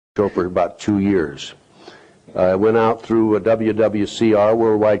show for about 2 years. I went out through WWCR,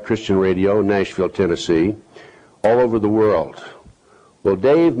 Worldwide Christian Radio, Nashville, Tennessee, all over the world. Well,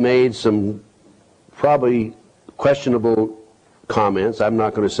 Dave made some probably questionable comments, I'm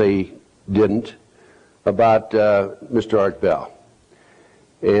not going to say he didn't, about Mr. Art Bell.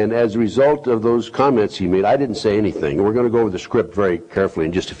 And as a result of those comments he made, I didn't say anything. We're going to go over the script very carefully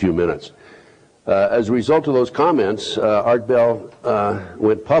in just a few minutes. As a result of those comments, Art Bell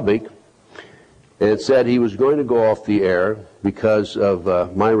went public and said he was going to go off the air because of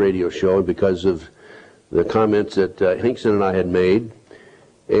my radio show and because of the comments that Hinkson and I had made.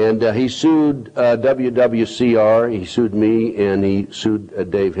 And he sued WWCR, he sued me, and he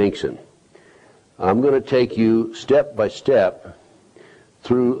sued Dave Hinkson. I'm going to take you step by step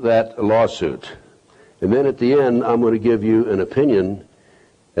through that lawsuit. And then at the end, I'm going to give you an opinion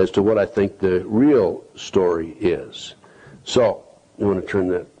as to what I think the real story is. So, you want to turn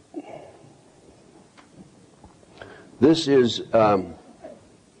that. This is the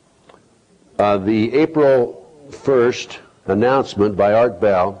April 1st announcement by Art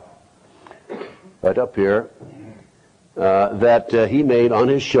Bell, right up here, that he made on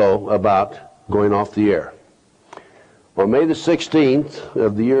his show about going off the air. On May the 16th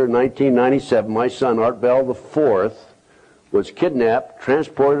of the year 1997, my son Art Bell IV was kidnapped,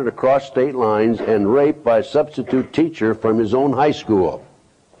 transported across state lines, and raped by a substitute teacher from his own high school.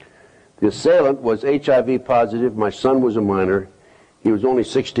 The assailant was HIV positive. My son was a minor. He was only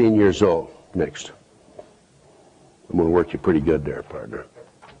 16 years old. Next. I'm going to work you pretty good there, partner.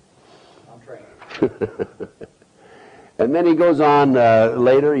 I'm trained. And then he goes on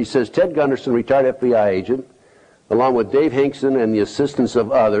later. He says, Ted Gunderson, retired FBI agent, along with Dave Hinkson and the assistance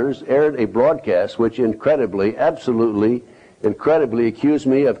of others, aired a broadcast which incredibly, absolutely incredibly accused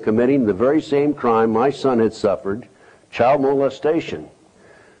me of committing the very same crime my son had suffered, child molestation.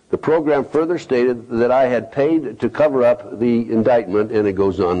 The program further stated that I had paid to cover up the indictment, and it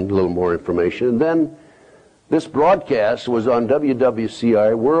goes on a little more information. And then this broadcast was on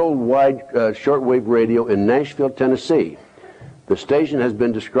WWCI, Worldwide Shortwave Radio in Nashville, Tennessee. The station has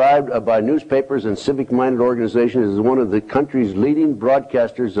been described by newspapers and civic-minded organizations as one of the country's leading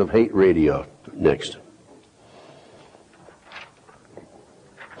broadcasters of hate radio. Next.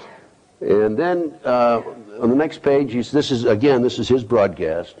 And then on the next page, this is his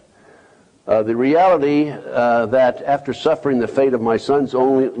broadcast. The reality that after suffering the fate of my son's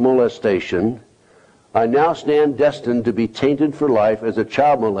only molestation, I now stand destined to be tainted for life as a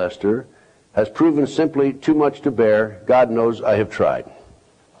child molester has proven simply too much to bear. God knows I have tried.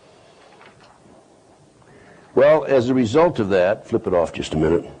 Well, as a result of that, flip it off just a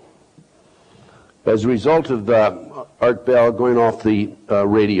minute. As a result of Art Bell going off the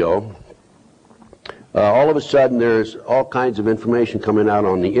radio, all of a sudden there's all kinds of information coming out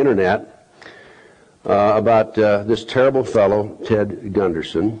on the internet about this terrible fellow, Ted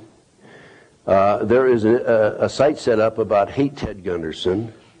Gunderson. There is a site set up about Hate Ted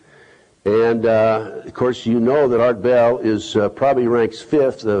Gunderson. And, of course, you know that Art Bell is probably ranks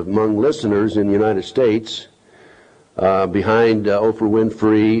 5th among listeners in the United States, behind Oprah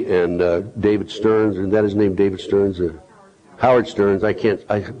Winfrey and David Stearns. Isn't that his name, David Stearns? Howard Stearns. I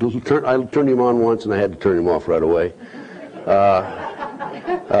turned him on once and I had to turn him off right away. The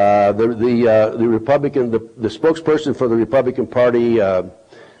Republican, the spokesperson for the Republican Party,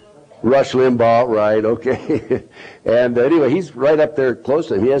 Rush Limbaugh, right, okay. And anyway, he's right up there close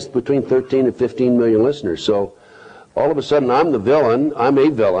to him. He has between 13 and 15 million listeners. So all of a sudden I'm the villain, I'm a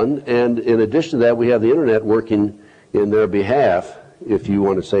villain, and in addition to that we have the internet working in their behalf, if you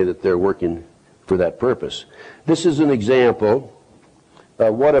want to say that they're working for that purpose. This is an example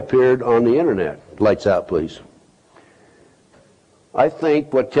of what appeared on the internet. Lights out, please. I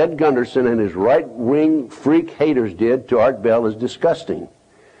think what Ted Gunderson and his right-wing freak haters did to Art Bell is disgusting.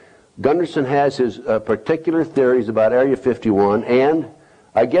 Gunderson has his particular theories about Area 51, and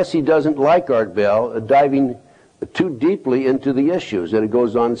I guess he doesn't like Art Bell diving too deeply into the issues. And it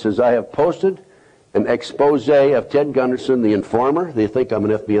goes on and says, I have posted an expose of Ted Gunderson, the informer. They think I'm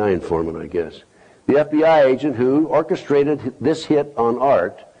an FBI informant, I guess. The FBI agent who orchestrated this hit on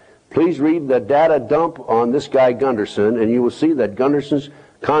Art. Please read the data dump on this guy Gunderson, and you will see that Gunderson's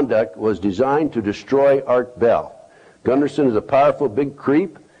conduct was designed to destroy Art Bell. Gunderson is a powerful big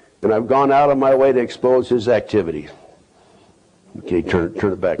creep, and I've gone out of my way to expose his activities. Okay, turn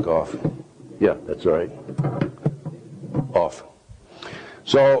it back off. Yeah, that's all right. Off.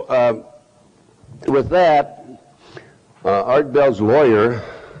 So, with that, Art Bell's lawyer,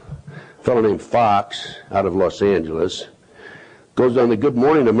 a fellow named Fox out of Los Angeles, goes on the Good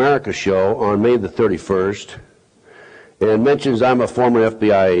Morning America show on May the 31st and mentions I'm a former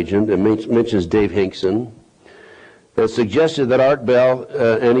FBI agent, and mentions Dave Hinkson, and suggested that Art Bell,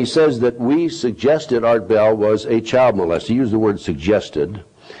 and he says that we suggested Art Bell was a child molester. He used the word suggested,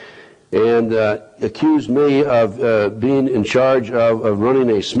 and accused me of being in charge of running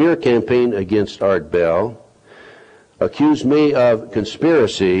a smear campaign against Art Bell, accused me of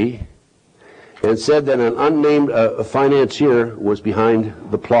conspiracy, and said that an unnamed financier was behind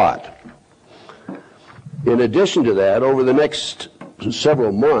the plot. In addition to that, over the next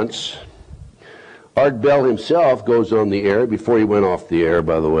several months, Art Bell himself goes on the air, before he went off the air,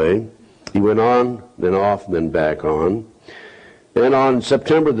 by the way. He went on, then off, then back on. And on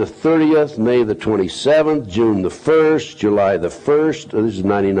September the 30th, May the 27th, June the 1st, July the 1st, this is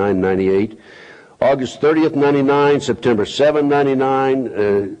 99, 98, August 30th, 99, September 7,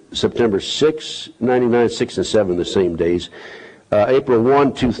 99, September 6, 99, 6 and 7 the same days, April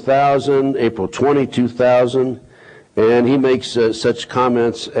 1, 2000, April 20, 2000, and he makes such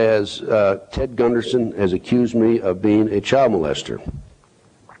comments as Ted Gunderson has accused me of being a child molester.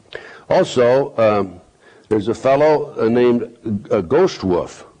 Also, there's a fellow named Ghost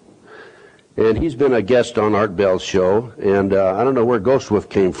Wolf, and he's been a guest on Art Bell's show, and I don't know where Ghost Wolf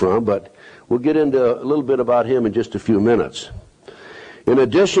came from, but we'll get into a little bit about him in just a few minutes. In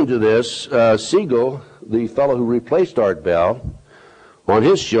addition to this, Siegel, the fellow who replaced Art Bell, on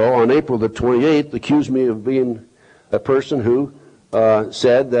his show on April the 28th, accused me of being a person who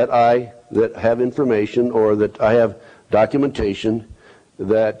said that I have information or that I have documentation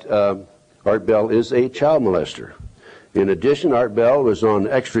that Art Bell is a child molester. In addition, Art Bell was on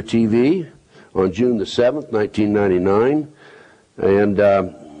Extra TV on June the 7th, 1999, and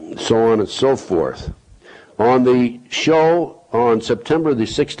so on and so forth. On the show on September the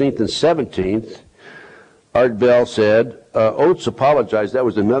 16th and 17th, Art Bell said, Oates apologized. That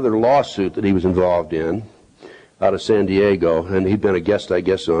was another lawsuit that he was involved in out of San Diego, and he'd been a guest, I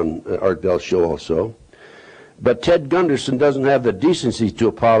guess, on Art Bell's show also. But Ted Gunderson doesn't have the decency to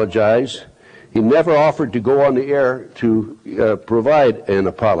apologize. He never offered to go on the air to provide an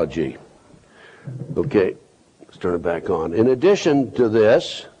apology. Okay, let's turn it back on. In addition to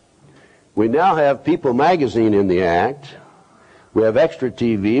this, we now have People Magazine in the act. We have Extra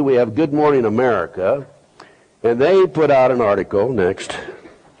TV. We have Good Morning America. And they put out an article next.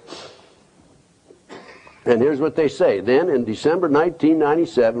 And here's what they say. Then, in December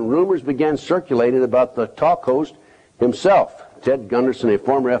 1997, rumors began circulating about the talk host himself, Ted Gunderson, a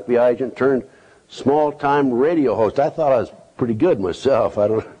former FBI agent turned small-time radio host. I thought I was pretty good myself. I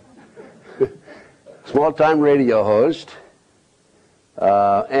don't small-time radio host.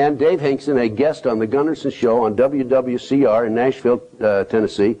 And Dave Hinkson, a guest on the Gunderson Show on WWCR in Nashville,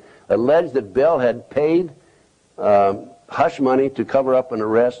 Tennessee, alleged that Bell had paid hush money to cover up an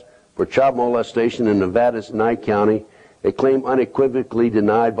arrest for child molestation in Nevada's Nye County, a claim unequivocally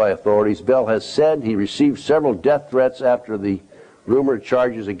denied by authorities. Bell has said he received several death threats after the rumored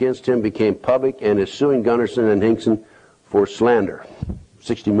charges against him became public and is suing Gunderson and Hinkson for slander.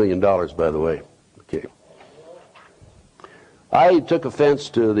 $60 million, by the way. Okay. I took offense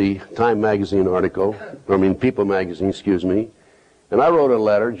to the Time Magazine article, People Magazine, excuse me, and I wrote a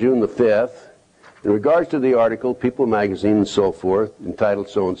letter, June the 5th, in regards to the article, People Magazine and so forth, entitled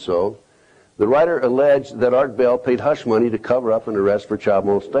so-and-so. The writer alleged that Art Bell paid hush money to cover up an arrest for child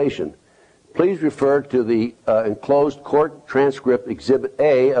molestation. Please refer to the enclosed court transcript Exhibit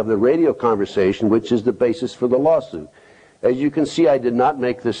A of the radio conversation, which is the basis for the lawsuit. As you can see, I did not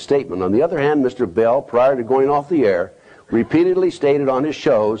make this statement. On the other hand, Mr. Bell, prior to going off the air, repeatedly stated on his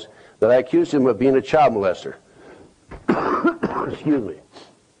shows that I accused him of being a child molester. Excuse me.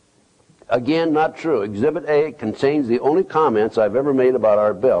 Again, not true. Exhibit A contains the only comments I've ever made about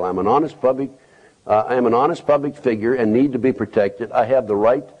Art Bell. I'm an honest public figure and need to be protected. I have the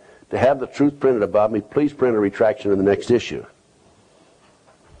right to have the truth printed about me. Please print a retraction in the next issue.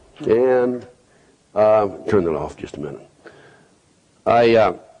 And turn that off just a minute.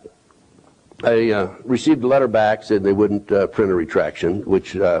 I received a letter back, said they wouldn't print a retraction,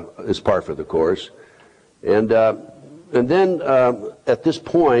 which is par for the course. And then at this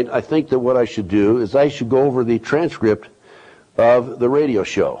point, I think that what I should do is I should go over the transcript of the radio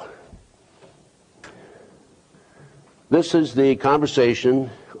show. This is the conversation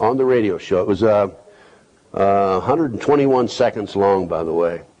on the radio show. It was 121 seconds long, by the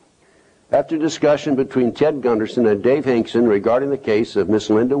way. After discussion between Ted Gunderson and Dave Hinkson regarding the case of Miss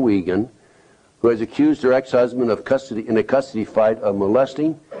Linda Wiegand, who has accused her ex-husband of in a custody fight of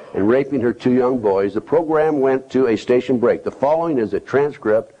molesting and raping her 2 young boys, the program went to a station break. The following is a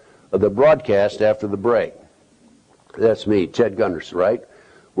transcript of the broadcast after the break. That's me, Ted Gunderson, right?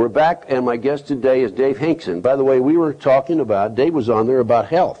 We're back, and my guest today is Dave Hinkson. By the way, we were talking about, Dave was on there about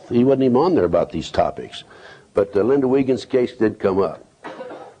health. He wasn't even on there about these topics. But Linda Wiegand's case did come up.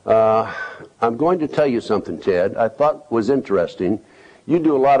 I'm going to tell you something, Ted, I thought was interesting. You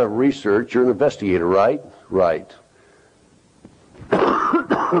do a lot of research. You're an investigator, right? Right.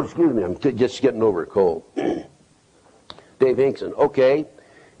 Excuse me, I'm just getting over a cold. Dave Hinkson, okay,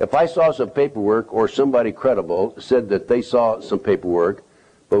 if I saw some paperwork or somebody credible said that they saw some paperwork,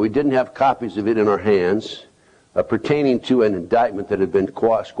 but we didn't have copies of it in our hands pertaining to an indictment that had been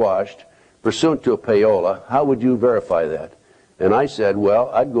squashed pursuant to a payola, how would you verify that? And I said, well,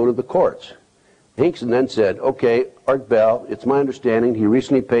 I'd go to the courts. Hinkson then said, okay, Art Bell, it's my understanding he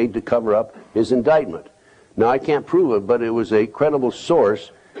recently paid to cover up his indictment. Now, I can't prove it, but it was a credible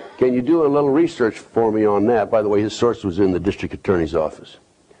source. Can you do a little research for me on that? By the way, his source was in the district attorney's office.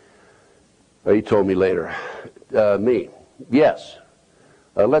 He told me later. Me, yes.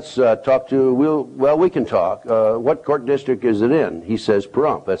 Let's talk to, we can talk. What court district is it in? He says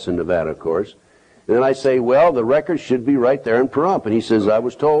Pahrump. That's in Nevada, of course. And then I say, well, the record should be right there in Pahrump. And he says, I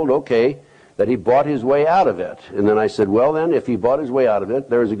was told, okay, that he bought his way out of it. And then I said, well, then, if he bought his way out of it,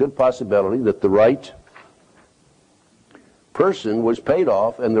 there is a good possibility that the right person was paid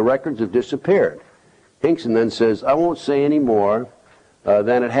off and the records have disappeared. Hinkson then says, I won't say any more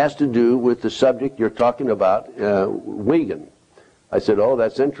than it has to do with the subject you're talking about, Wiegand. I said, oh,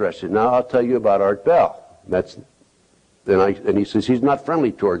 that's interesting. Now I'll tell you about Art Bell. And he says, he's not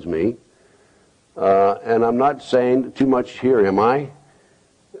friendly towards me. And I'm not saying too much here, am I?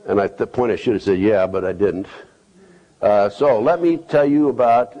 And at the point I should have said, yeah, but I didn't. So let me tell you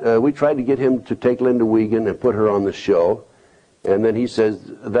about, we tried to get him to take Linda Wiegand and put her on the show. And then he says,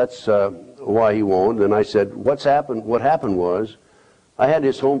 that's why he won't. And I said, what happened was, I had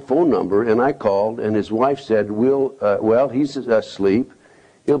his home phone number, and I called, and his wife said, well, he's asleep.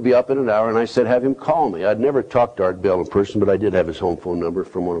 He'll be up in an hour. And I said, have him call me. I'd never talked to Art Bell in person, but I did have his home phone number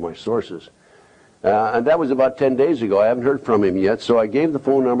from one of my sources. And that was about 10 days ago. I haven't heard from him yet. So I gave the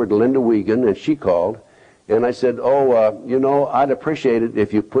phone number to Linda Wiegand, and she called. And I said, oh, I'd appreciate it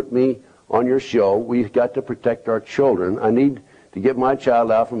if you put me on your show. We've got to protect our children. I need to get my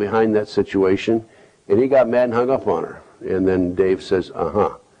child out from behind that situation. And he got mad and hung up on her. And then Dave says,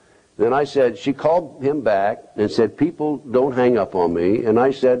 uh-huh. Then I said, she called him back and said, people don't hang up on me. And I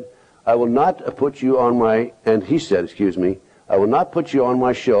said, I will not put you on my, and he said, excuse me, I will not put you on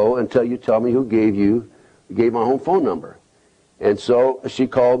my show until you tell me who gave my home phone number. And so she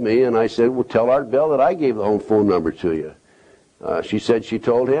called me and I said, well, tell Art Bell that I gave the home phone number to you. She said she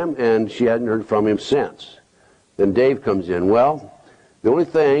told him and she hadn't heard from him since. Then Dave comes in. Well, the only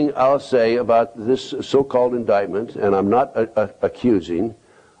thing I'll say about this so-called indictment, and I'm not accusing,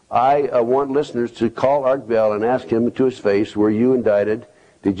 I want listeners to call Art Bell and ask him to his face, were you indicted?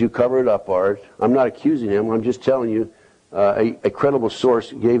 Did you cover it up, Art? I'm not accusing him. I'm just telling you a credible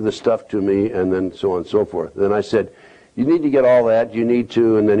source gave the stuff to me, and then so on and so forth. Then I said, you need to get all that. You need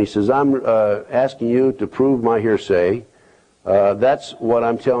to. And then he says, I'm asking you to prove my hearsay. That's what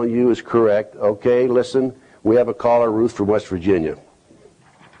I'm telling you is correct. Okay, listen, we have a caller, Ruth from West Virginia.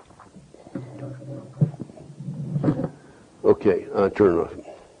 Okay, turn it off.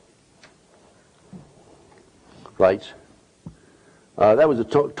 Lights. That was the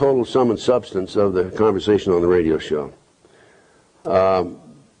total sum and substance of the conversation on the radio show.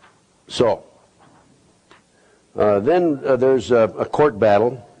 Then there's a court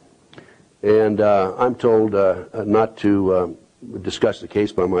battle, and I'm told not to discuss the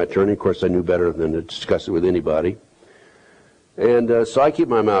case by my attorney. Of course, I knew better than to discuss it with anybody. And so I keep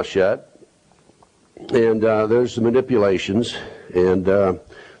my mouth shut. And there's the manipulations, and there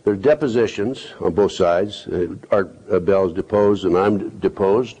are depositions on both sides. Art Bell is deposed, and I'm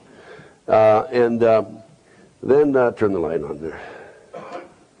deposed. Then turn the light on there.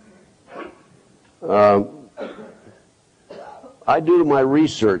 I do my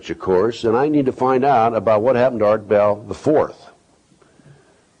research, of course, and I need to find out about what happened to Art Bell IV.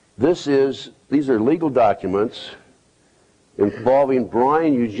 These are legal documents involving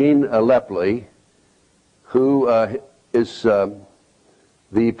Brian Eugene Lepley, who is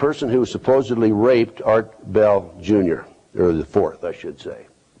the person who supposedly raped Art Bell Jr., or the fourth, I should say.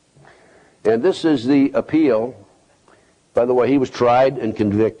 And this is the appeal. By the way, he was tried and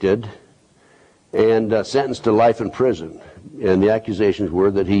convicted and sentenced to life in prison. And the accusations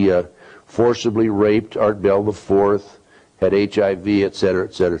were that he forcibly raped Art Bell IV, had HIV, et cetera,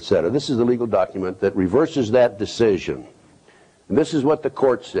 et cetera, et cetera. This is the legal document that reverses that decision. And this is what the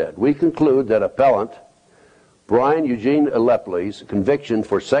court said. We conclude that appellant Brian Eugene Lepley's conviction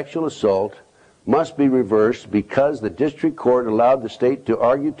for sexual assault was must be reversed because the district court allowed the state to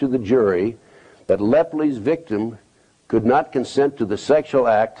argue to the jury that Lepley's victim could not consent to the sexual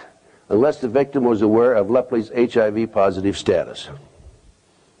act unless the victim was aware of Lepley's HIV positive status.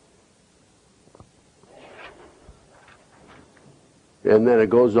 And then it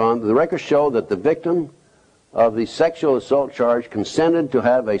goes on, the records show that the victim of the sexual assault charge consented to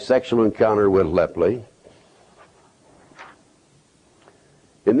have a sexual encounter with Lepley.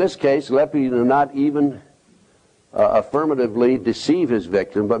 In this case, Lepley did not even affirmatively deceive his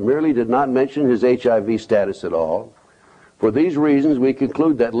victim, but merely did not mention his HIV status at all. For these reasons, we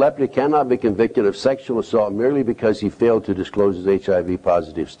conclude that Lepley cannot be convicted of sexual assault merely because he failed to disclose his HIV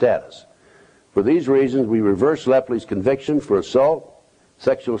positive status. For these reasons, we reverse Lepley's conviction for assault,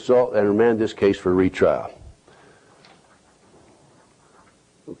 sexual assault, and remand this case for retrial.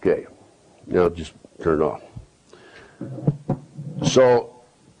 Okay, now just turn it off. So,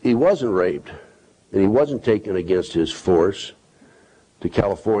 he wasn't raped, and he wasn't taken against his force to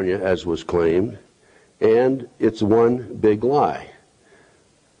California, as was claimed, and it's one big lie.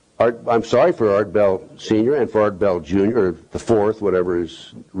 I'm sorry for Art Bell Sr. and for Art Bell Jr., or the fourth, whatever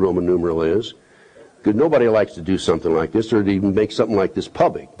his Roman numeral is, because nobody likes to do something like this or to even make something like this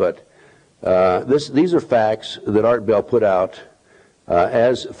public. But these are facts that Art Bell put out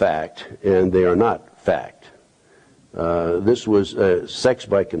as fact, and they are not fact. This was sex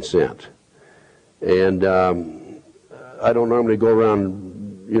by consent. And I don't normally go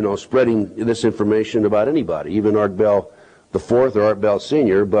around, you know, spreading this information about anybody, even Art Bell the fourth or Art Bell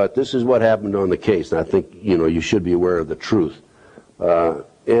Sr., but this is what happened on the case, and I think, you know, you should be aware of the truth.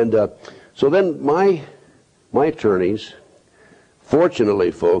 So then my attorneys,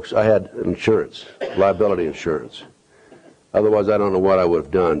 fortunately, folks, I had insurance, liability insurance. Otherwise, I don't know what I would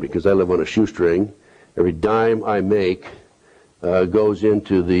have done, because I live on a shoestring. Every dime I make goes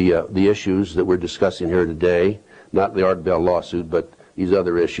into the issues that we're discussing here today, not the Art Bell lawsuit, but these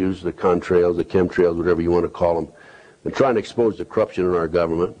other issues, the contrails, the chemtrails, whatever you want to call them, and trying to expose the corruption in our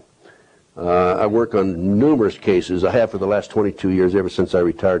government. I work on numerous cases. I have for the last 22 years, ever since I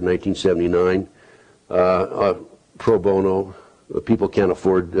retired in 1979, pro bono. People can't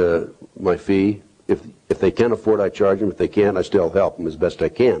afford my fee. If they can afford, I charge them. If they can't, I still help them as best I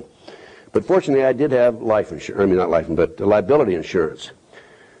can. But fortunately, I did have life insurance. I mean, not life, but liability insurance.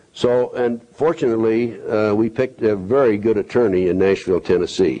 So, and fortunately, we picked a very good attorney in Nashville,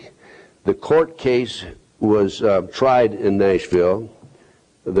 Tennessee. The court case was tried in Nashville.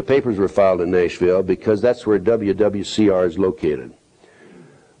 The papers were filed in Nashville because that's where WWCR is located.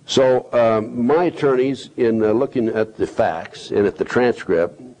 So my attorneys, in looking at the facts and at the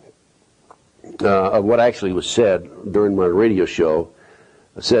transcript of what actually was said during my radio show,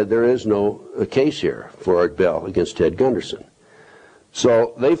 said there is no case here for Art Bell against Ted Gunderson.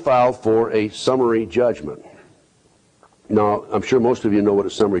 So they filed for a summary judgment. Now, I'm sure most of you know what a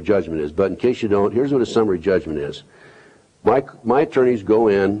summary judgment is, but in case you don't, here's what a summary judgment is. My attorneys go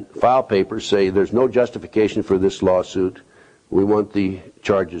in, file papers, say there's no justification for this lawsuit. We want the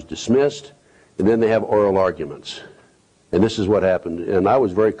charges dismissed, and then they have oral arguments. And this is what happened. And I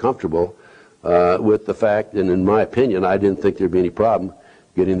was very comfortable with the fact, and in my opinion, I didn't think there'd be any problem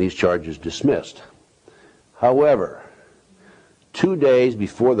getting these charges dismissed. However, 2 days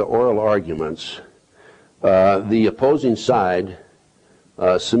before the oral arguments, the opposing side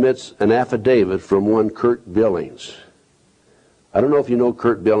submits an affidavit from one Kurt Billings. I don't know if you know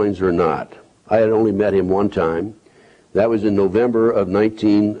Kurt Billings or not. I had only met him one time. That was in November of last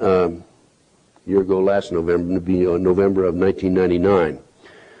November, to be November of 1999.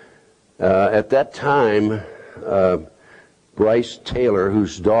 At that time, Bryce Taylor,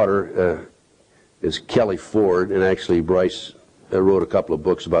 whose daughter is Kelly Ford, and actually Bryce wrote a couple of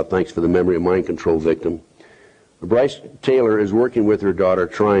books about Thanks for the Memory of Mind Control Victim. Bryce Taylor is working with her daughter,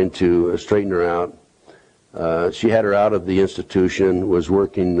 trying to straighten her out. She had her out of the institution, was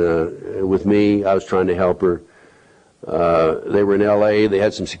working with me. I was trying to help her. They were in L.A. They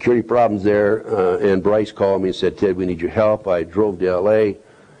had some security problems there, and Bryce called me and said, "Ted, we need your help." I drove to L.A.,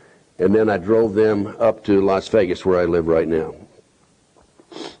 and then I drove them up to Las Vegas, where I live right now.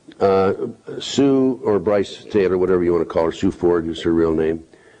 Sue, or Bryce Taylor, whatever you want to call her, Sue Ford is her real name.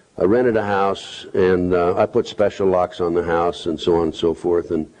 I rented a house, and I put special locks on the house and so on and so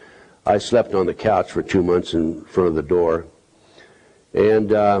forth, and I slept on the couch for 2 months in front of the door. And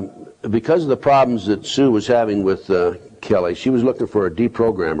because of the problems that Sue was having with Kelly, she was looking for a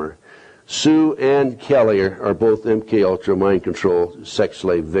deprogrammer. Sue and Kelly are both MK Ultra mind control sex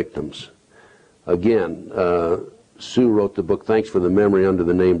slave victims. Again, Sue wrote the book Thanks for the Memory under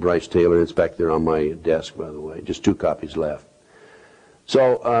the name Bryce Taylor. It's back there on my desk, by the way. Just 2 copies left.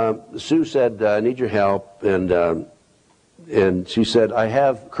 So Sue said, I need your help, and she said, I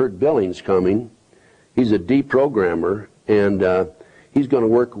have Kurt Billings coming. He's a deprogrammer, and he's going to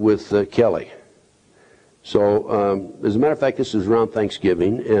work with Kelly. So, as a matter of fact, this is around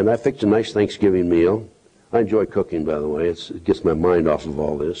Thanksgiving, and I fixed a nice Thanksgiving meal. I enjoy cooking, by the way. It gets my mind off of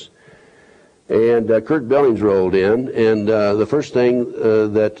all this. And Kurt Billings rolled in, and the first thing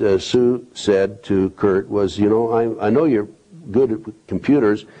that Sue said to Kurt was, you know, I know you're good at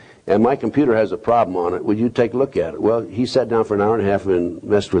computers, and my computer has a problem on it. Would you take a look at it? Well, he sat down for an hour and a half and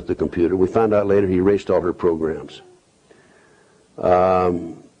messed with the computer. We found out later he erased all her programs.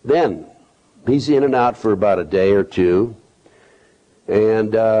 Then he's in and out for about a day or two,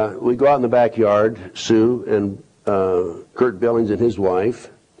 and we go out in the backyard, Sue and Kurt Billings and his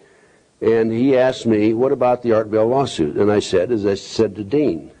wife, and he asked me, what about the Art Bell lawsuit? And I said, as I said to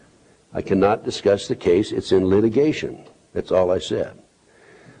Dean, I cannot discuss the case. It's in litigation. That's all I said.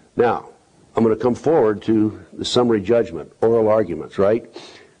 Now, I'm going to come forward to the summary judgment, oral arguments, right?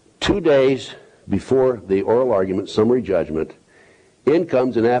 2 days before the oral argument, summary judgment, in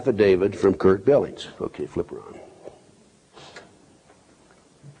comes an affidavit from Kurt Billings. Okay, flip her on.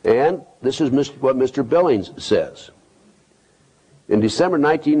 And this is what Mr. Billings says. In December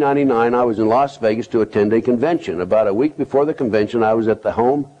 1999, I was in Las Vegas to attend a convention. About a week before the convention, I was at the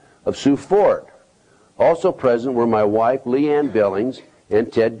home of Sue Ford. Also present were my wife, Leanne Billings,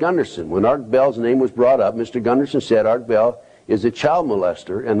 and Ted Gunderson. When Art Bell's name was brought up, Mr. Gunderson said Art Bell is a child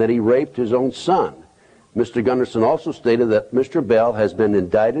molester and that he raped his own son. Mr. Gunderson also stated that Mr. Bell has been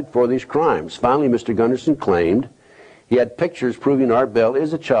indicted for these crimes. Finally, Mr. Gunderson claimed he had pictures proving Art Bell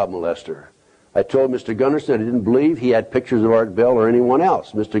is a child molester. I told Mr. Gunderson I didn't believe he had pictures of Art Bell or anyone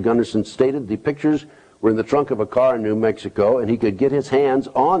else. Mr. Gunderson stated the pictures were in the trunk of a car in New Mexico and he could get his hands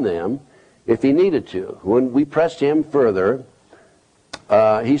on them if he needed to. When we pressed him further,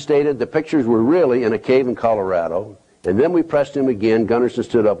 he stated the pictures were really in a cave in Colorado. And then we pressed him again. Gunderson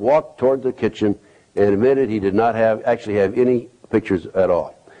stood up, walked toward the kitchen, and admitted he did not actually have any pictures at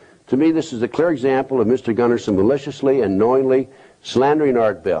all. To me, this is a clear example of Mr. Gunderson maliciously and knowingly slandering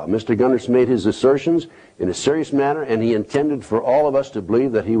Art Bell. Mr. Gunderson made his assertions in a serious manner, and he intended for all of us to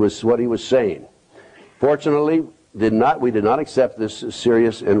believe that he was what he was saying. Fortunately, we did not accept this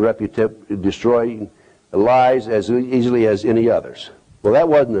serious and destroying lies as easily as any others. Well, that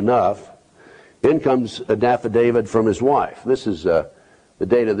wasn't enough. In comes an affidavit from his wife. This is the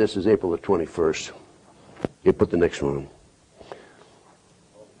date of this is April the 21st. You put the next one.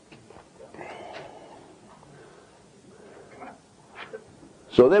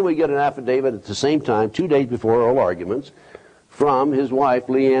 So then we get an affidavit at the same time, 2 days before oral arguments, from his wife,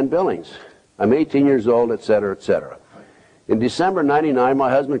 Leanne Billings. I'm 18 years old, etc., etc. In December 99, my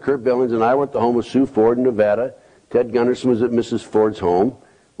husband, Kurt Billings, and I were at the home of Sue Ford in Nevada. Ted Gunderson was at Mrs. Ford's home.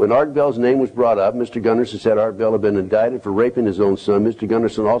 When Art Bell's name was brought up, Mr. Gunderson said Art Bell had been indicted for raping his own son. Mr.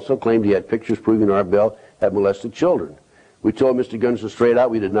 Gunderson also claimed he had pictures proving Art Bell had molested children. We told Mr. Gunderson straight out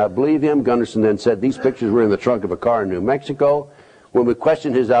we did not believe him. Gunderson then said these pictures were in the trunk of a car in New Mexico. When we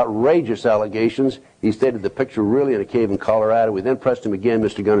questioned his outrageous allegations, he stated the picture really in a cave in Colorado. We then pressed him again.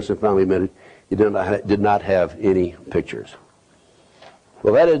 Mr. Gunderson finally admitted he did not have any pictures.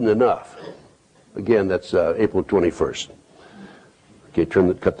 Well, that isn't enough. Again, that's April 21st. Okay,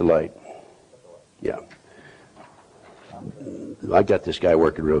 cut the light. Yeah. I got this guy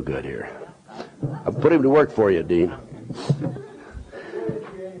working real good here. I'll put him to work for you, Dean.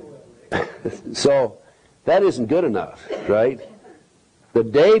 So, that isn't good enough, right? The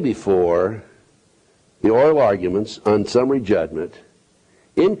day before the oral arguments on summary judgment,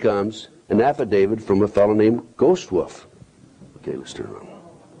 in comes an affidavit from a fellow named Ghostwolf. Okay, let's turn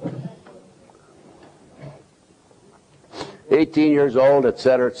around. 18 years old,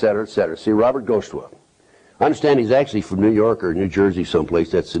 etc., etc., etc. See, Robert Ghostwolf. I understand he's actually from New York or New Jersey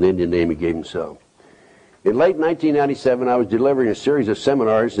someplace. That's an Indian name he gave himself. In late 1997, I was delivering a series of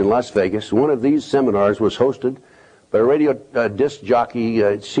seminars in Las Vegas. One of these seminars was hosted by radio disc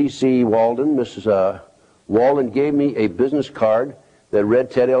jockey C.C. Walden. Mrs. Walden gave me a business card that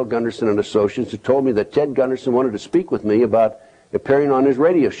read Ted L. Gunderson and Associates. It told me that Ted Gunderson wanted to speak with me about appearing on his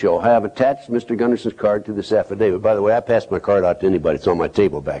radio show. I have attached Mr. Gunderson's card to this affidavit. By the way, I passed my card out to anybody. It's on my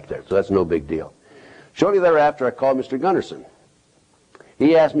table back there, so that's no big deal. Shortly thereafter, I called Mr. Gunderson.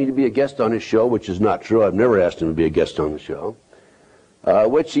 He asked me to be a guest on his show, which is not true. I've never asked him to be a guest on the show,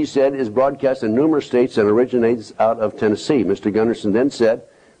 which he said is broadcast in numerous states and originates out of Tennessee. Mr. Gunderson then said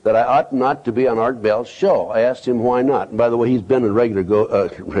that I ought not to be on Art Bell's show. I asked him why not. And by the way, he's been a regular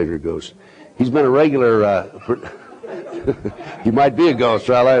ghost. He's been a regular... he might be a ghost,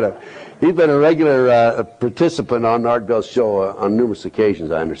 right? He's been a regular participant on Art Bell's show on numerous occasions,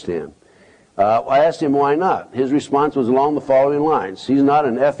 I understand. I asked him why not. His response was along the following lines. He's not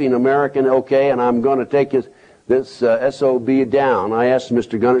an effing American, okay, and I'm going to take this SOB down. I asked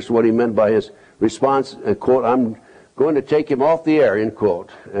Mr. Gunderson what he meant by his response, quote, I'm going to take him off the air, end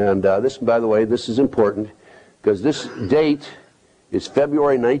quote. And this, by the way, this is important because this date is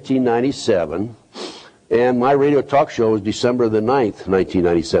February 1997, and my radio talk show was December the 9th,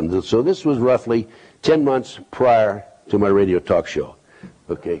 1997. So this was roughly 10 months prior to my radio talk show.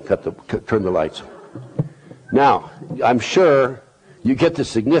 Okay, turn the lights. Now, I'm sure you get the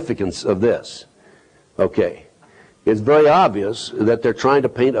significance of this. Okay, it's very obvious that they're trying to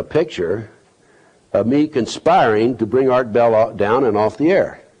paint a picture of me conspiring to bring Art Bell down and off the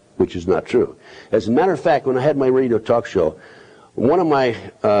air, which is not true. As a matter of fact, when I had my radio talk show, one of my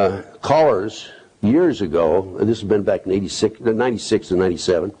callers years ago, and this has been back in 96 and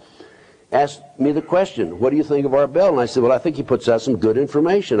 97, asked me the question, what do you think of Art Bell? And I said, well, I think he puts out some good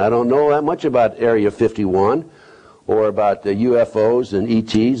information. I don't know that much about Area 51 or about the UFOs and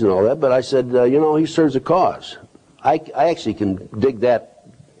ETs and all that, but I said, you know, he serves a cause. I actually can dig that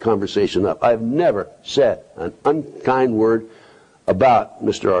conversation up. I've never said an unkind word about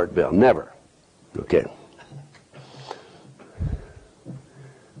Mr. Art Bell. Never. Okay.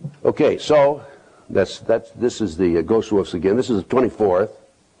 Okay, so this is the Ghost Wolves again. This is the 24th.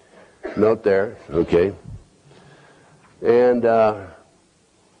 Note there, okay. And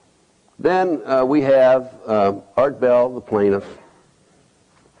then we have Art Bell, the plaintiff,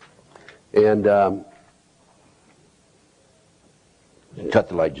 and cut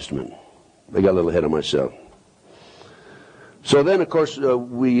the light just a minute. I got a little ahead of myself. So then, of course,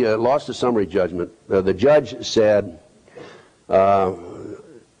 we lost the summary judgment. The judge said, I'm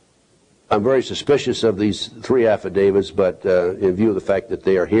very suspicious of these three affidavits, but in view of the fact that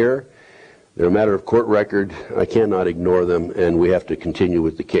they are here, they're a matter of court record, I cannot ignore them, and we have to continue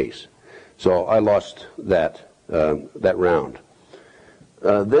with the case. So I lost that round.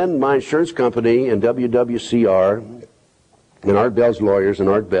 Then my insurance company and WWCR and Art Bell's lawyers and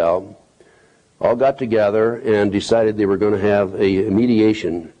Art Bell all got together and decided they were going to have a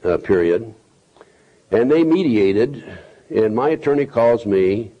mediation period. And they mediated, and my attorney calls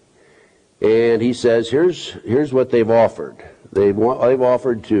me, and he says, here's what they've offered. They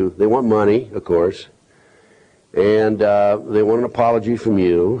want money, of course, and they want an apology from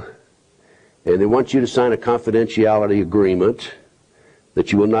you, and they want you to sign a confidentiality agreement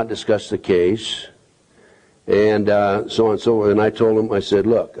that you will not discuss the case, and so on and so on. And I told him, I said,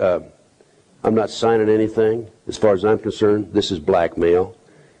 look, I'm not signing anything. As far as I'm concerned, this is blackmail,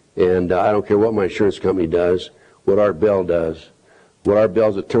 and I don't care what my insurance company does, what Art Bell does, what Art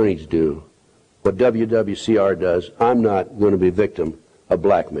Bell's attorneys do, what WWCR does. I'm not going to be a victim of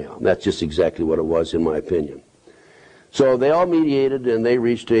blackmail. And that's just exactly what it was, in my opinion. So they all mediated, and they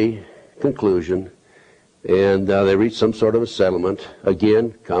reached a conclusion, and they reached some sort of a settlement.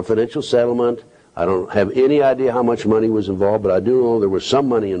 Again, confidential settlement. I don't have any idea how much money was involved, but I do know there was some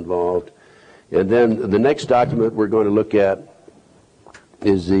money involved. And then the next document we're going to look at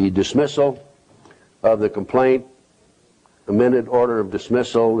is the dismissal of the complaint, amended order of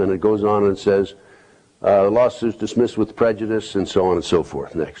dismissal, and it goes on and says lawsuits dismissed with prejudice, and so on and so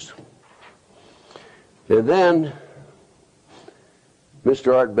forth. Next. And then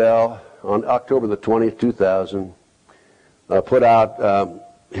Mr. Art Bell, on October the 20th, 2000, put out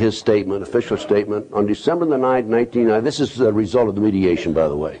his statement, official statement. On December the 9th, 1990, this is the result of the mediation, by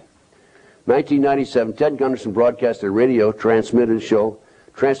the way. 1997, Ted Gunderson broadcast a radio transmitted show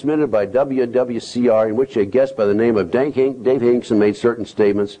transmitted by WWCR, in which a guest by the name of Dave Hinkson made certain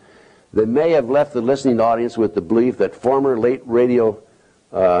statements that may have left the listening audience with the belief that former late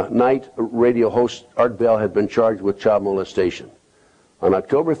night radio host Art Bell had been charged with child molestation. On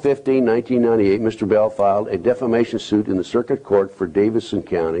October 15, 1998, Mr. Bell filed a defamation suit in the Circuit Court for Davidson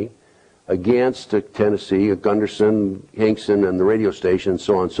County against Tennessee, Gunderson, Hinkson, and the radio station, and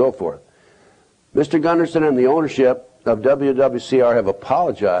so on and so forth. Mr. Gunderson and the ownership of WWCR have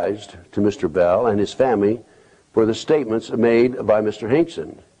apologized to Mr. Bell and his family for the statements made by Mr.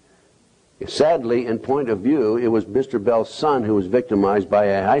 Hinkson. Sadly, in point of view, it was Mr. Bell's son who was victimized by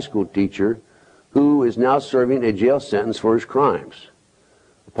a high school teacher who is now serving a jail sentence for his crimes.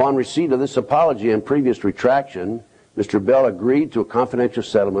 Upon receipt of this apology and previous retraction, Mr. Bell agreed to a confidential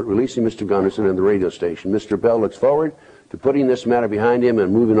settlement releasing Mr. Gunderson and the radio station. Mr. Bell looks forward to putting this matter behind him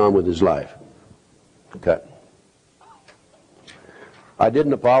and moving on with his life. Okay. I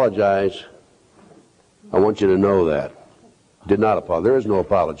didn't apologize. I want you to know that. Did not apologize. There is no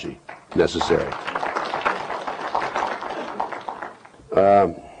apology necessary.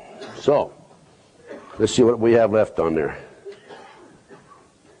 So, let's see what we have left on there.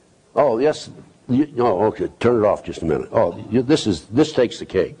 Oh, yes. Oh, okay. Turn it off just a minute. Oh, this takes the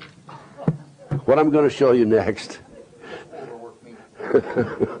cake. What I'm going to show you next.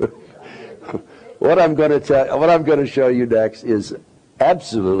 What I'm going to show you next is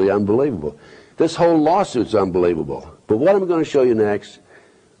absolutely unbelievable. This whole lawsuit's unbelievable. But what I'm going to show you next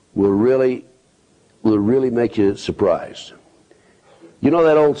will really make you surprised. You know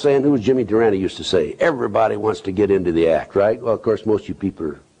that old saying, who was Jimmy Durante used to say, everybody wants to get into the act, right? Well, of course, most of you people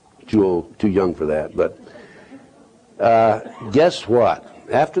are too young for that. But guess what?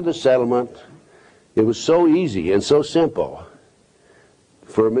 After the settlement, it was so easy and so simple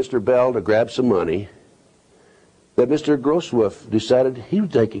for Mr. Bell to grab some money that Mr. Grosswolf decided he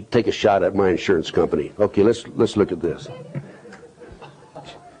would take a shot at my insurance company. Okay, let's look at this.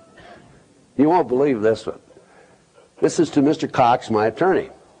 You won't believe this one. This is to Mr. Cox, my attorney.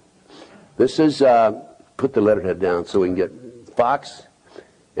 This is, put the letterhead down so we can get Fox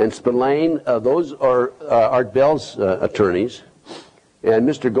and Spillane. Those are Art Bell's attorneys. And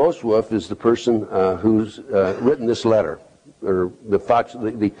Mr. Grosswolf is the person who's written this letter. Or the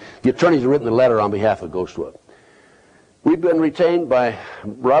attorneys have written the letter on behalf of Grosswolf. We've been retained by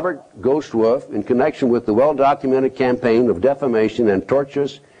Robert Grosswolf in connection with the well-documented campaign of defamation and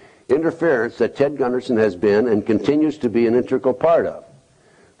tortious interference that Ted Gunderson has been and continues to be an integral part of.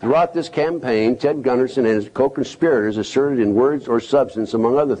 Throughout this campaign, Ted Gunderson and his co-conspirators asserted in words or substance,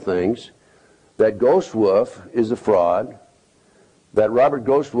 among other things, that Grosswolf is a fraud, that Robert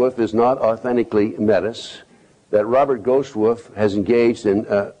Grosswolf is not authentically Metis, that Robert Grosswolf has engaged in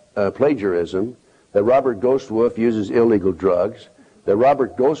plagiarism, that Robert Grosswolf uses illegal drugs, that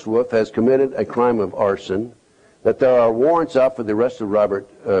Robert Grosswolf has committed a crime of arson, that there are warrants out for the arrest of Robert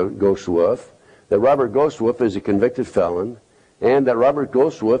Grosswolf, that Robert Grosswolf is a convicted felon, and that Robert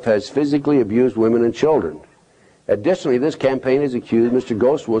Grosswolf has physically abused women and children. Additionally, this campaign has accused Mr.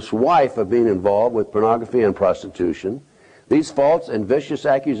 Grosswolf's wife of being involved with pornography and prostitution. These false and vicious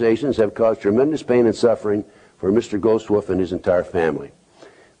accusations have caused tremendous pain and suffering for Mr. Grosswolf and his entire family.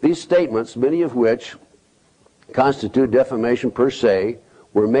 These statements, many of which constitute defamation per se,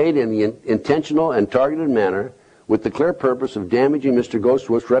 were made in the intentional and targeted manner with the clear purpose of damaging Mr.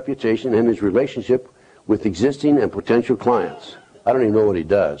 Grosswolf's reputation and his relationship with existing and potential clients. I don't even know what he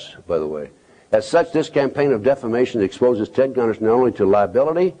does, by the way. As such, this campaign of defamation exposes Ted Gunderson not only to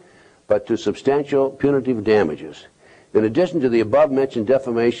liability, but to substantial punitive damages. In addition to the above-mentioned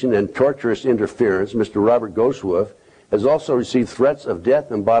defamation and torturous interference, Mr. Robert Grosswolf has also received threats of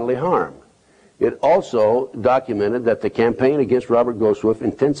death and bodily harm. It also documented that the campaign against Robert Grosswolf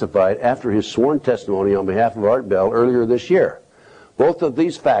intensified after his sworn testimony on behalf of Art Bell earlier this year. Both of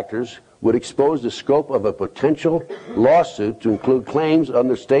these factors would expose the scope of a potential lawsuit to include claims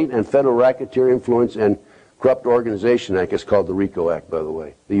under state and federal racketeer influence and corrupt organization act. It's called the RICO Act, by the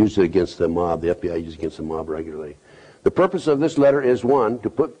way. They use it against the mob. The FBI uses it against the mob regularly. The purpose of this letter is, one, to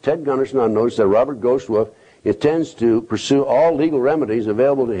put Ted Gunderson on notice that Robert Grosswolf intends to pursue all legal remedies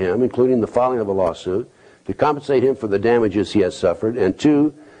available to him, including the filing of a lawsuit, to compensate him for the damages he has suffered, and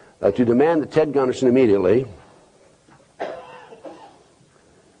two, to demand that Ted Gunderson immediately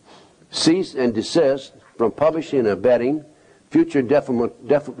cease and desist from publishing and abetting future defamatory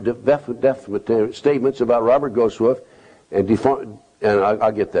statements about Robert Grosswolf and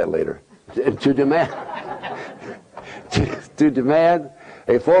I'll get that later. To demand to demand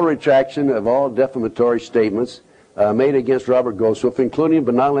a full retraction of all defamatory statements made against Robert Grosswolf, including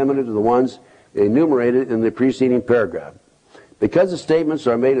but not limited to the ones enumerated in the preceding paragraph. Because the statements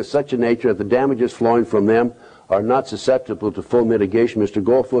are made of such a nature that the damages flowing from them are not susceptible to full mitigation, Mr.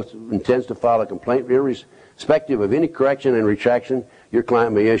 Grosswolf intends to file a complaint irrespective of any correction and retraction your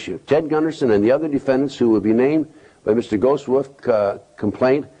client may issue. Ted Gunderson and the other defendants who will be named by Mr. Grosswolf's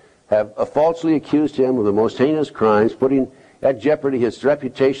complaint have falsely accused him of the most heinous crimes, putting at jeopardy his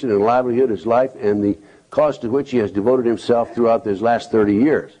reputation and livelihood, his life, and the cause to which he has devoted himself throughout his last 30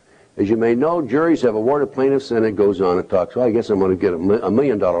 years. As you may know, juries have awarded plaintiffs, and it goes on and talks. Well, I guess I'm going to get a $1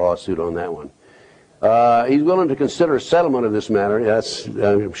 million lawsuit on that one. He's willing to consider a settlement of this matter. Yes,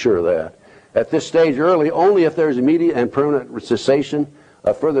 I'm sure of that. At this stage early, only if there is immediate and permanent cessation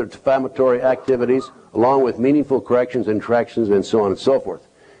of further defamatory activities, along with meaningful corrections and retractions, and so on and so forth.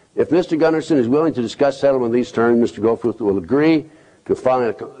 If Mr. Gunderson is willing to discuss settlement of these terms, Mr. Grosswolf will agree to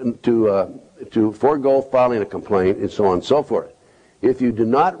forego filing a complaint, and so on and so forth. If you do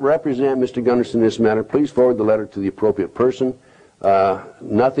not represent Mr. Gunderson in this matter, please forward the letter to the appropriate person.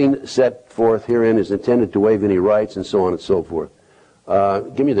 Nothing set forth herein is intended to waive any rights, and so on and so forth.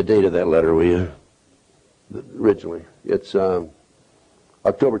 Give me the date of that letter, will you? Originally. It's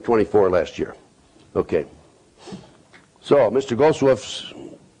October 24 last year. Okay. So Mr. Goldsworth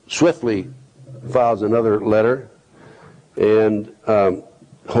swiftly files another letter, and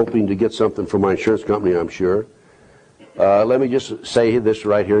hoping to get something from my insurance company, I'm sure. Let me just say this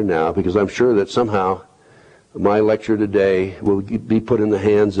right here now, because I'm sure that somehow my lecture today will be put in the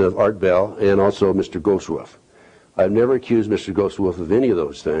hands of Art Bell and also Mr. Goldsworth. I've never accused Mr. Goldsworth of any of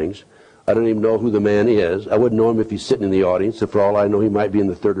those things. I don't even know who the man is. I wouldn't know him if he's sitting in the audience, and for all I know, he might be in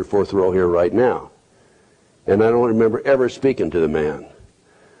the third or fourth row here right now. And I don't remember ever speaking to the man.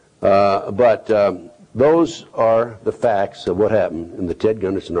 But those are the facts of what happened in the Ted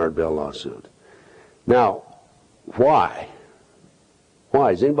Gunderson Art Bell lawsuit. Now, why?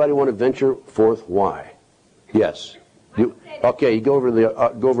 Why? Does anybody want to venture forth why? Yes. Okay, you go over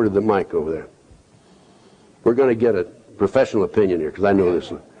to the mic over there. We're going to get a professional opinion here, because I know this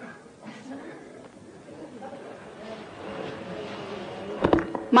one.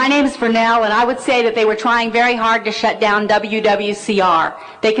 My name is Vernell, and I would say that they were trying very hard to shut down WWCR.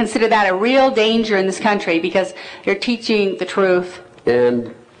 They consider that a real danger in this country because they're teaching the truth.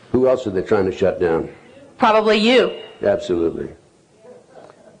 And who else are they trying to shut down? Probably you. Absolutely.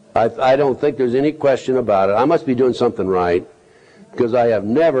 I don't think there's any question about it. I must be doing something right, because I have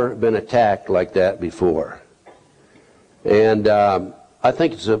never been attacked like that before. And I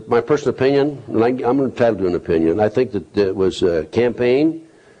think it's my personal opinion, and I'm entitled to an opinion. I think that it was a campaign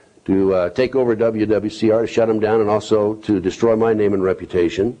to take over WWCR, to shut them down, and also to destroy my name and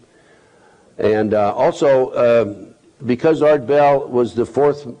reputation. And also, because Art Bell was the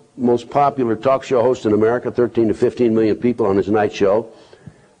fourth most popular talk show host in America, 13 to 15 million people on his night show,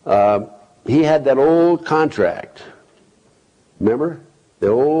 he had that old contract. Remember? The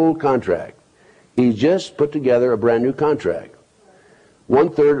old contract. He just put together a brand new contract.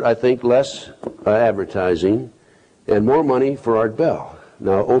 1/3, I think, less advertising and more money for Art Bell.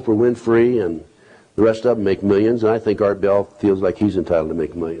 Now, Oprah Winfrey and the rest of them make millions, and I think Art Bell feels like he's entitled to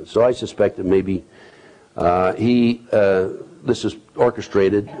make millions. So I suspect that maybe this is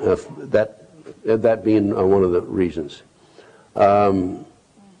orchestrated, that being one of the reasons. I've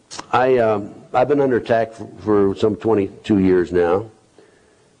been under attack for some 22 years now,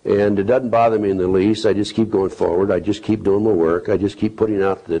 and it doesn't bother me in the least. I just keep going forward. I just keep doing my work. I just keep putting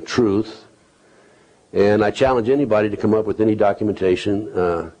out the truth. And I challenge anybody to come up with any documentation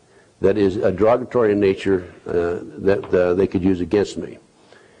that is derogatory in nature that they could use against me.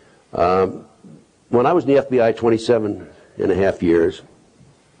 When I was in the FBI 27.5 years,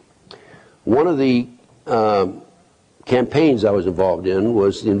 one of the campaigns I was involved in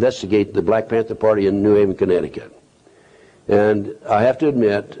was to investigate the Black Panther Party in New Haven, Connecticut. And I have to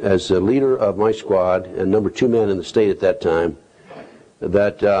admit, as a leader of my squad and number 2 man in the state at that time,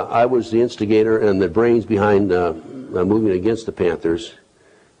 that I was the instigator and the brains behind moving against the Panthers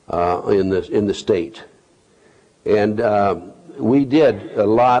in the state. And we did a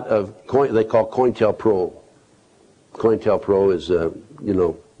lot of they call COINTELPRO. COINTELPRO is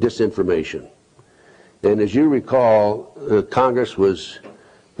disinformation. And as you recall, Congress was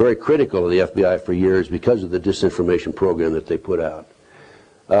very critical of the FBI for years because of the disinformation program that they put out.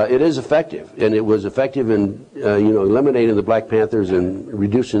 It is effective, and it was effective in eliminating the Black Panthers and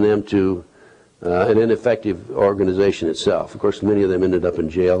reducing them to an ineffective organization itself. Of course, many of them ended up in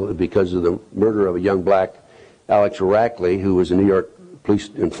jail because of the murder of a young black, Alex Rackley, who was a New York police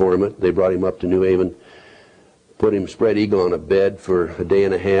informant. They brought him up to New Haven, put him spread eagle on a bed for a day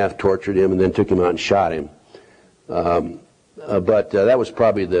and a half, tortured him, and then took him out and shot him. But that was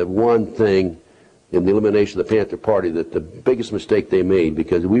probably the one thing in the elimination of the Panther Party, that the biggest mistake they made,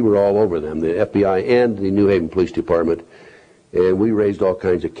 because we were all over them, the FBI and the New Haven Police Department, and we raised all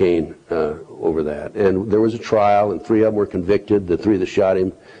kinds of cane over that. And there was a trial, and 3 of them were convicted, the 3 that shot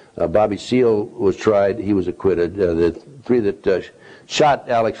him. Bobby Seale was tried, he was acquitted. The 3 that shot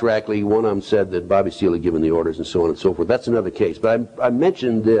Alex Rackley, one of them said that Bobby Seale had given the orders, and so on and so forth. That's another case. But I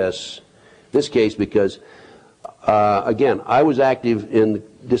mentioned this case because again, I was active in the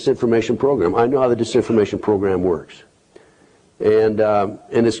disinformation program. I know how the disinformation program works. And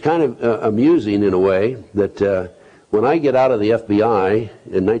it's kind of amusing in a way that when I get out of the FBI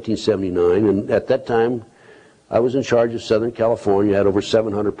in 1979, and at that time I was in charge of Southern California, had over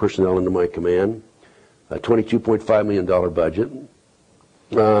 700 personnel under my command, a $22.5 million budget,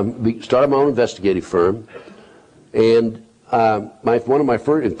 started my own investigative firm, and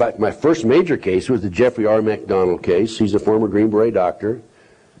my first major case was the Jeffrey R. McDonald case. He's a former Green Beret doctor,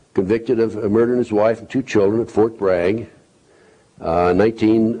 convicted of murdering his wife and 2 children at Fort Bragg,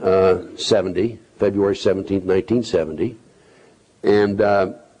 1970, February 17th, 1970. And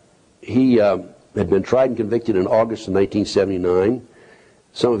he had been tried and convicted in August of 1979,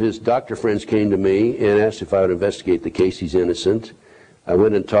 Some of his doctor friends came to me and asked if I would investigate the case. He's innocent. I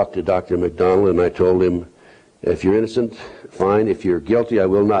went and talked to Dr. McDonald, and I told him, if you're innocent, fine. If you're guilty, I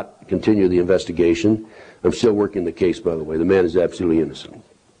will not continue the investigation. I'm still working the case, by the way. The man is absolutely innocent.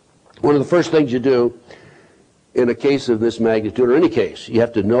 One of the first things you do in a case of this magnitude, or any case, you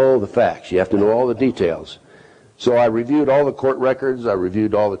have to know the facts. You have to know all the details. So I reviewed all the court records. I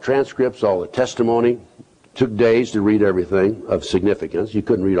reviewed all the transcripts, all the testimony. It took days to read everything of significance. You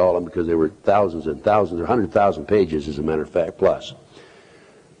couldn't read all of them because there were thousands and thousands, or 100,000 pages, as a matter of fact, plus.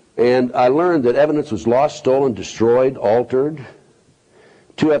 And I learned that evidence was lost, stolen, destroyed, altered.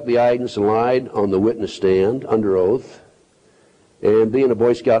 2 FBI agents lied on the witness stand under oath. And being a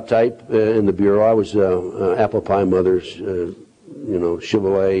Boy Scout type in the Bureau, I was apple pie mother's,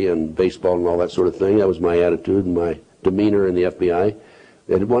 Chevrolet and baseball and all that sort of thing. That was my attitude and my demeanor in the FBI.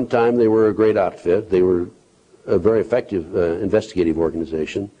 At one time, they were a great outfit. They were a very effective investigative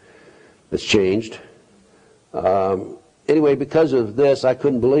organization. It's changed. Anyway, because of this, I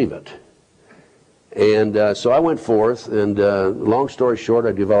couldn't believe it. And so I went forth, and long story short,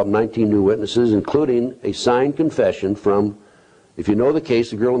 I developed 19 new witnesses, including a signed confession from, if you know the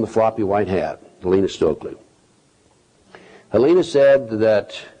case, the girl in the floppy white hat, Helena Stokely. Helena said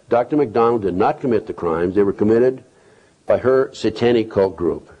that Dr. McDonald did not commit the crimes. They were committed by her satanic cult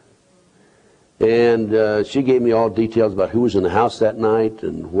group. And she gave me all details about who was in the house that night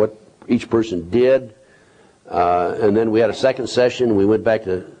and what each person did. And then we had a second session. We went back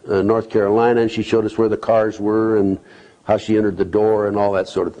to North Carolina, and she showed us where the cars were and how she entered the door and all that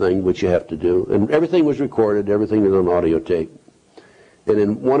sort of thing, which you have to do. And everything was recorded. Everything was on audio tape. And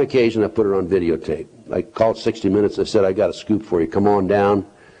in one occasion, I put her on videotape. I called 60 Minutes. I said, I got a scoop for you. Come on down.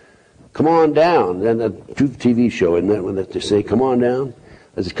 Come on down. And a TV show, isn't that when they say, come on down?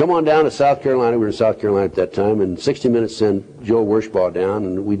 I said, come on down to South Carolina. We were in South Carolina at that time. And 60 Minutes sent Joe Werschbaugh down,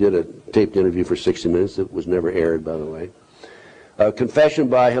 and we did a taped interview for 60 Minutes that was never aired, by the way. Confession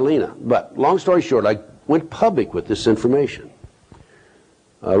by Helena. But long story short, I went public with this information.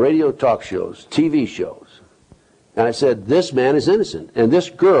 Radio talk shows, TV shows. And I said, this man is innocent. And this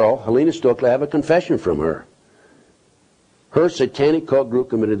girl, Helena Stokely, I have a confession from her. Her satanic cult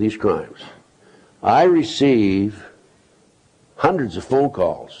group committed these crimes. I receive hundreds of phone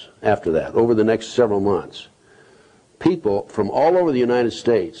calls after that, over the next several months. People from all over the United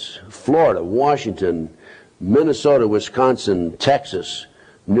States, Florida, Washington, Minnesota, Wisconsin, Texas,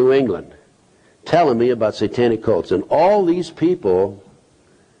 New England, telling me about satanic cults. And all these people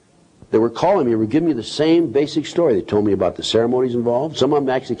that were calling me were giving me the same basic story. They told me about the ceremonies involved. Some of them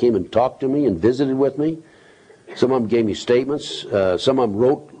actually came and talked to me and visited with me. Some of them gave me statements. Some of them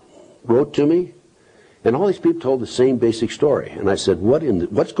wrote to me. And all these people told the same basic story. And I said,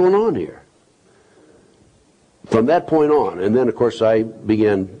 what's going on here? From that point on, and then of course I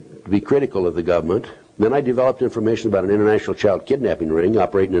began to be critical of the government. Then I developed information about an international child kidnapping ring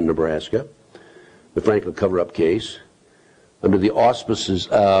operating in Nebraska, the Franklin cover-up case, under the auspices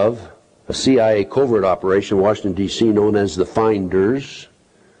of a CIA covert operation in Washington, D.C., known as the Finders,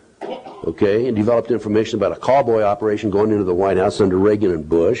 okay, and developed information about a cowboy operation going into the White House under Reagan and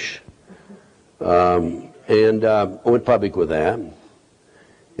Bush, and I went public with that.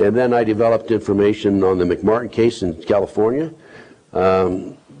 And then I developed information on the McMartin case in California.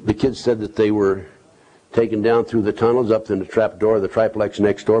 The kids said that they were taken down through the tunnels up in the trap door of the triplex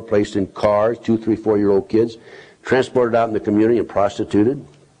next door, placed in cars, 2, 3, 4-year-old kids, transported out in the community and prostituted.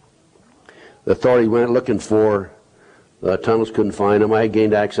 The authorities went looking for tunnels, couldn't find them. I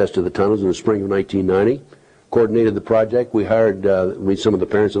gained access to the tunnels in the spring of 1990, coordinated the project. We hired, some of the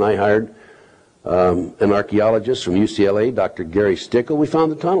parents and I hired an archaeologist from UCLA, Dr. Gary Stickle. We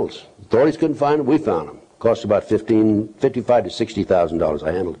found the tunnels. Authorities couldn't find them. We found them. Cost about $55,000 to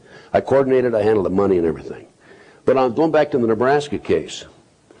 $60,000. I coordinated. I handled the money and everything. But I'm going back to the Nebraska case.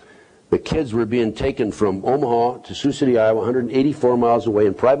 The kids were being taken from Omaha to Sioux City, Iowa, 184 miles away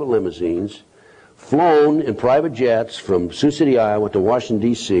in private limousines, flown in private jets from Sioux City, Iowa to Washington,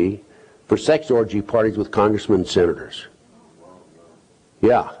 D.C. for sex orgy parties with congressmen and senators.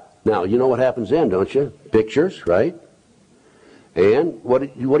 Yeah. Now, you know what happens then, don't you? Pictures, right? And what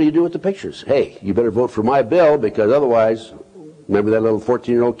do you do with the pictures? Hey, you better vote for my bill because otherwise, remember that little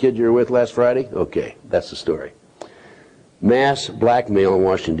 14-year-old kid you were with last Friday? Okay, that's the story. Mass blackmail in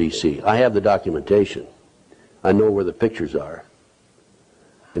Washington, D.C. I have the documentation. I know where the pictures are.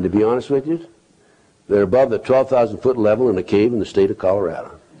 And to be honest with you, they're above the 12,000-foot level in a cave in the state of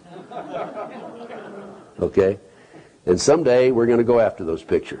Colorado. Okay? And someday we're going to go after those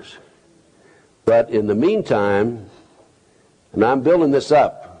pictures. But in the meantime, and I'm building this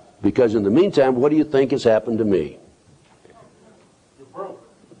up, because in the meantime, what do you think has happened to me? You're broke.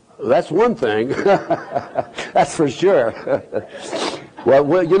 That's one thing. That's for sure.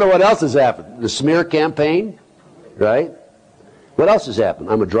 Well, you know what else has happened? The smear campaign, right? What else has happened?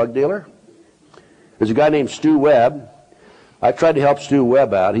 I'm a drug dealer. There's a guy named Stu Webb. I tried to help Stu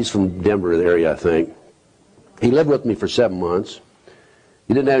Webb out. He's from Denver area, I think. He lived with me for 7 months.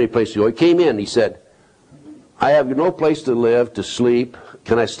 He didn't have any place to go. He came in. He said, I have no place to live, to sleep.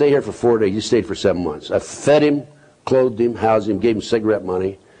 Can I stay here for 4 days? He stayed for 7 months. I fed him, clothed him, housed him, gave him cigarette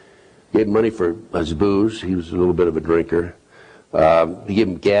money, gave him money for his booze. He was a little bit of a drinker. He gave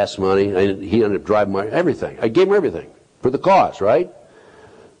him gas money. He ended up driving everything. I gave him everything for the cause, right?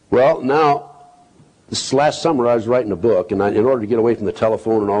 Well, now, this last summer I was writing a book, and in order to get away from the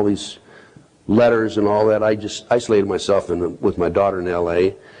telephone and all these letters and all that, I just isolated myself with my daughter in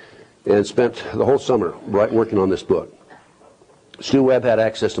L.A. and spent the whole summer working on this book. Stu Webb had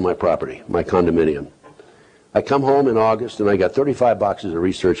access to my property, my condominium. I come home in August, and I got 35 boxes of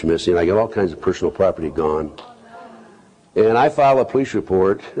research missing. I got all kinds of personal property gone. And I file a police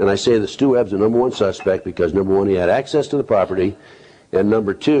report, and I say that Stu Webb's the #1 suspect because, #1, he had access to the property, and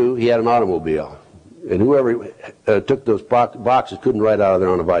 #2, he had an automobile. And whoever took those boxes couldn't ride out of there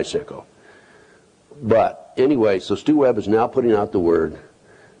on a bicycle. But anyway, so Stu Webb is now putting out the word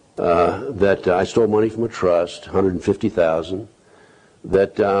that I stole money from a trust, $150,000,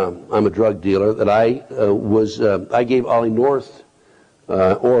 that I'm a drug dealer, that I gave Ollie North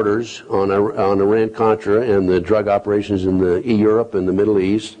orders on Iran-Contra and the drug operations in Europe and the Middle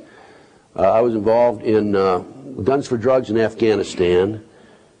East. I was involved in guns for drugs in Afghanistan,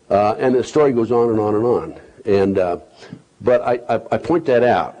 and the story goes on and on and on. And but I point that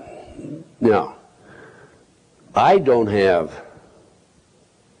out. Now, I don't have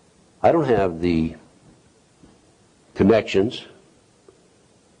the connections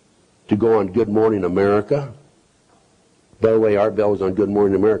to go on Good Morning America. By the way, Art Bell was on Good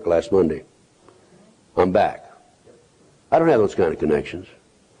Morning America last Monday. I'm back. I don't have those kind of connections.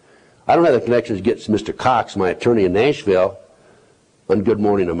 I don't have the connections to get Mr. Cox, my attorney in Nashville, on Good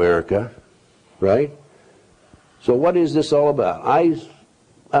Morning America, right? So what is this all about? I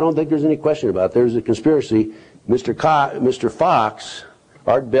don't think there's any question about it. There's a conspiracy. Mr. Fox,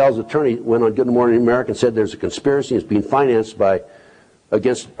 Art Bell's attorney, went on Good Morning America and said there's a conspiracy. It's being financed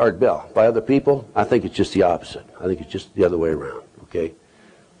against Art Bell by other people. I think it's just the opposite. I think it's just the other way around, okay?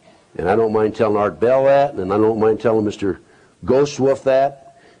 And I don't mind telling Art Bell that, and I don't mind telling Mr. Ghostwolf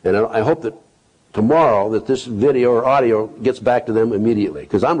that, and I hope that tomorrow that this video or audio gets back to them immediately,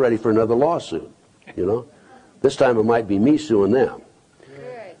 because I'm ready for another lawsuit, you know? This time it might be me suing them.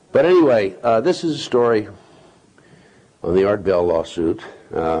 But anyway, this is a story on the Art Bell lawsuit.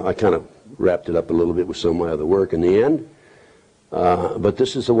 I kind of wrapped it up a little bit with some of my other work in the end. But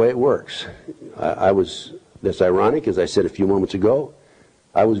this is the way it works. That's ironic, as I said a few moments ago.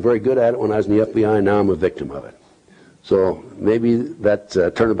 I was very good at it when I was in the FBI, and now I'm a victim of it. So maybe that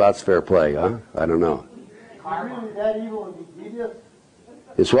turnabout's fair play, huh? I don't know. Is really that evil and devious?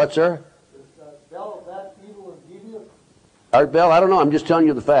 It's what, sir? Is Bell that evil and devious? Art Bell, I don't know. I'm just telling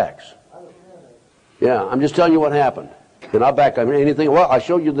you the facts. I understand that. Yeah, I'm just telling you what happened. And I'll back up anything. Well, I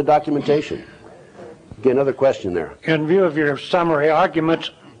showed you the documentation. Okay, another question there. In view of your summary arguments,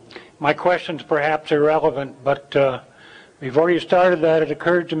 my question's perhaps irrelevant, but before you started that, it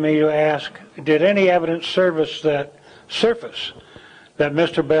occurred to me to ask, did any evidence surface that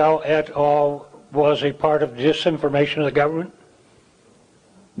Mr. Bell et al. Was a part of disinformation of the government?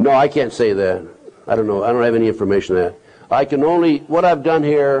 No, I can't say that. I don't know. I don't have any information on that. I can only, what I've done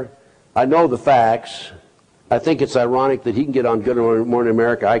here, I know the facts. I think it's ironic that he can get on Good Morning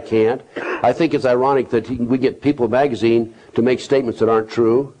America. I can't. I think it's ironic that we get People magazine to make statements that aren't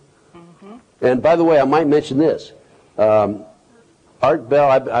true. Mm-hmm. And by the way, I might mention this. Art Bell,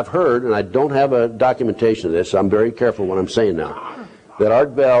 I've heard, and I don't have a documentation of this, so I'm very careful what I'm saying now, that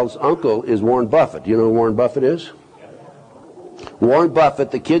Art Bell's uncle is Warren Buffett. Do you know who Warren Buffett is? Warren Buffett,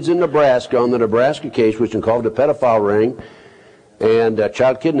 the kids in Nebraska on the Nebraska case, which is called a pedophile ring, and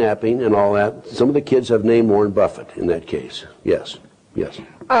child kidnapping and all that. Some of the kids have named Warren Buffett in that case. Yes, yes.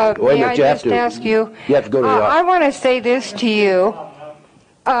 May I just ask you? You have to go to the office. I want to say this to you.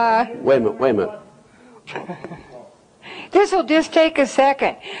 Wait a minute. This will just take a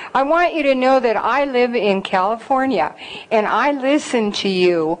second. I want you to know that I live in California, and I listened to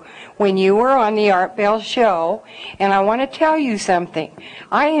you when you were on the Art Bell show, and I want to tell you something.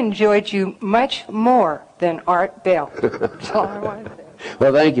 I enjoyed you much more than Art Bell. That's all I want to say.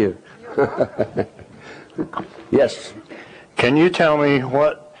 Well, thank you. Yes. Can you tell me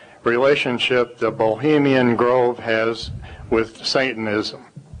what relationship the Bohemian Grove has with Satanism?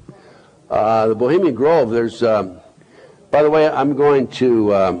 The Bohemian Grove, there's By the way, I'm going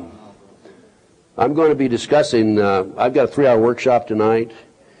to be discussing, I've got a 3-hour workshop tonight,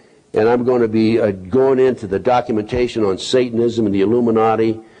 and I'm going to be going into the documentation on Satanism and the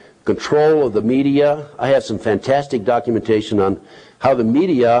Illuminati, control of the media. I have some fantastic documentation on how the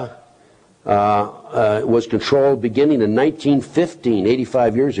media was controlled beginning in 1915,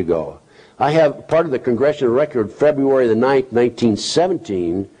 85 years ago. I have part of the congressional record, February the 9th,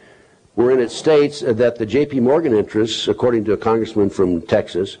 1917, wherein it states that the J.P. Morgan interests, according to a congressman from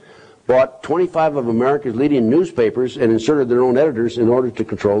Texas, bought 25 of America's leading newspapers and inserted their own editors in order to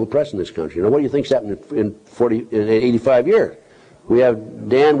control the press in this country. Now, what do you think's happened in 85 years? We have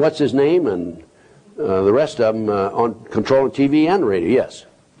Dan, what's his name, and the rest of them on controlling TV and radio. Yes.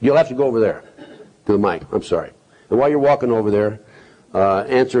 You'll have to go over there to the mic. I'm sorry. And while you're walking over there,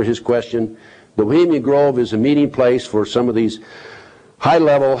 answer his question. The Bohemian Grove is a meeting place for some of these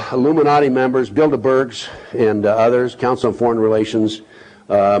high-level Illuminati members, Bilderbergs and others, Council on Foreign Relations,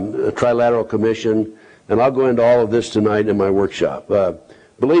 Trilateral Commission, and I'll go into all of this tonight in my workshop.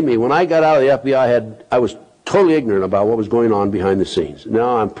 Believe me, when I got out of the FBI, I was totally ignorant about what was going on behind the scenes.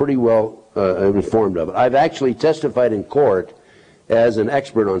 Now I'm pretty well informed of it. I've actually testified in court as an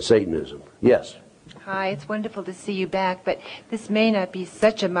expert on Satanism. Yes? Hi, it's wonderful to see you back, but this may not be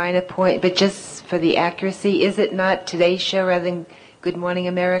such a minor point, but just for the accuracy, is it not Today's Show rather than Good Morning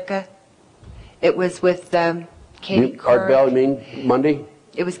America? It was with Katie Couric. Art Bell, you mean Monday?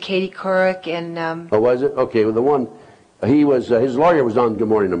 It was Katie Couric and... Oh, was it? Okay, well, the one, he was, his lawyer was on Good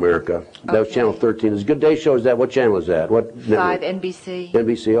Morning America. That was Channel 13. His Good Day Show is that, what channel is that? What 5, NBC.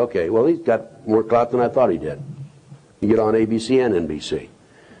 NBC, okay. Well, he's got more clout than I thought he did. You get on ABC and NBC.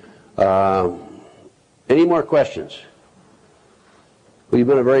 Any more questions? Well, you've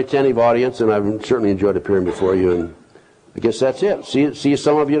been a very attentive audience, and I've certainly enjoyed appearing before you, and I guess that's it. See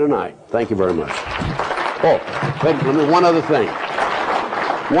some of you tonight. Thank you very much. Oh, wait, one other thing.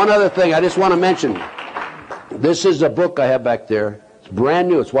 One other thing I just want to mention. This is a book I have back there. It's brand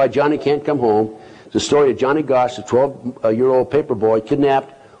new. It's Why Johnny Can't Come Home. It's the story of Johnny Gosch, a 12-year-old paper boy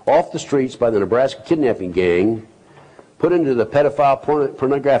kidnapped off the streets by the Nebraska kidnapping gang, put into the pedophile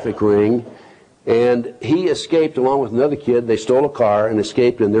pornographic ring, and he escaped along with another kid. They stole a car and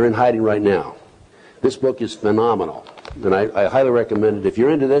escaped, and they're in hiding right now. This book is phenomenal, and I highly recommend it. If you're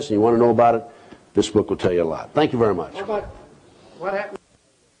into this and you want to know about it, this book will tell you a lot. Thank you very much. What happened?